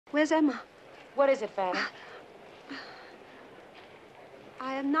Where's Emma? What is it, Fanny?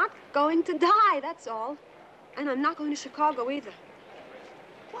 I am not going to die, that's all. And I'm not going to Chicago either.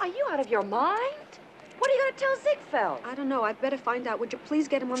 Well, are you out of your mind? What are you going to tell Ziegfeld? I don't know. I'd better find out. Would you please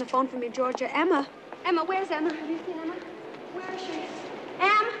get him on the phone for me, Georgia? Emma. Emma, where's Emma? Have you seen Emma? Where is she?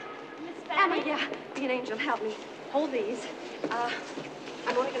 Miss Fanny? Emma, yeah. Be an angel. Help me. Hold these.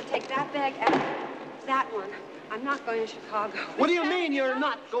 I'm only going to take that bag and that one. I'm not going to Chicago. What do you mean you're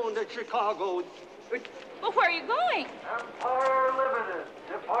not going to Chicago? Well, where are you going? Empire Limited,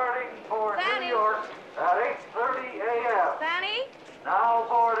 departing for Fanny. New York at 8:30 a.m. Fanny? Now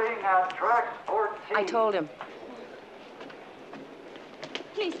boarding at track 14. I told him.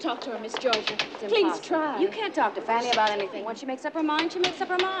 Please talk to her, Miss Georgia. It's Please impossible. try. You can't talk to Fanny about anything. Once she makes up her mind, she makes up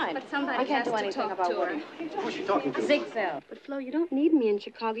her mind. But somebody I can't has do to anything talk about to her. Woody. Who's she talking to? Ziegfeld. But, Flo, you don't need me in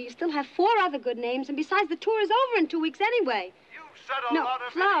Chicago. You still have 4 other good names, and besides, the tour is over in 2 weeks anyway. You've said a No, lot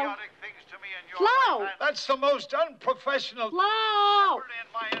of Flo. idiotic things to me in your Flo. life. That's the most unprofessional Flo!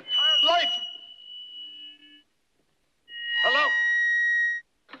 In my entire life. Hello?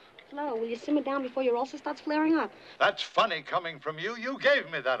 Flo, will you simmer down before your ulcer starts flaring up? That's funny coming from you. You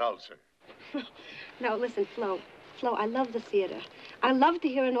gave me that ulcer. No, listen, Flo. Flo, I love the theater. I love to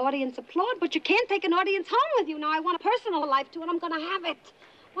hear an audience applaud, but you can't take an audience home with you. Now, I want a personal life, too, and I'm going to have it.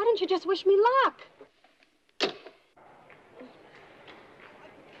 Why don't you just wish me luck?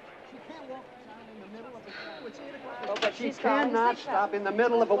 Oh, but She she's calling cannot Ziegfeld. stop in the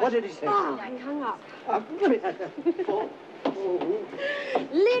middle of a... What did he say? Oh, he hung up. Let me have that. Oh.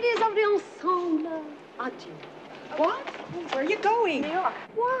 Ladies of the ensemble, adieu. What? Where are you going? New York.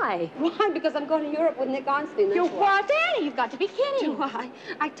 Why? Why? Because I'm going to Europe with Nick Arnstein. That's You why. what? Fanny, you've got to be kidding. Do I?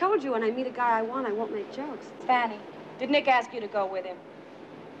 I told you when I meet a guy I want, I won't make jokes. Fanny, did Nick ask you to go with him?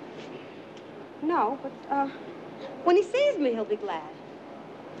 No, but, when he sees me, he'll be glad.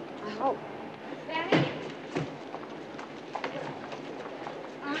 I hope. Fanny?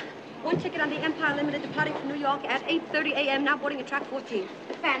 One ticket on the Empire Limited departing from New York at 8:30 a.m., now boarding at track 14.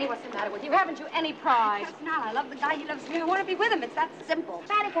 Fanny, what's the matter with you? Haven't you any pride? Just not. I love the guy. He loves me. I want to be with him. It's that simple.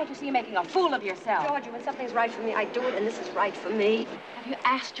 Fanny, can't you see you're making a fool of yourself? Georgia, when something's right for me, I do it, and this is right for me. Have you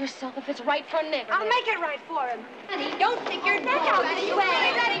asked yourself if it's right for Nick? I'll make it right for him. Fanny, don't stick your neck out this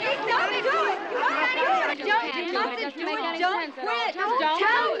way. Don't do it. Don't do it. Don't quit. Don't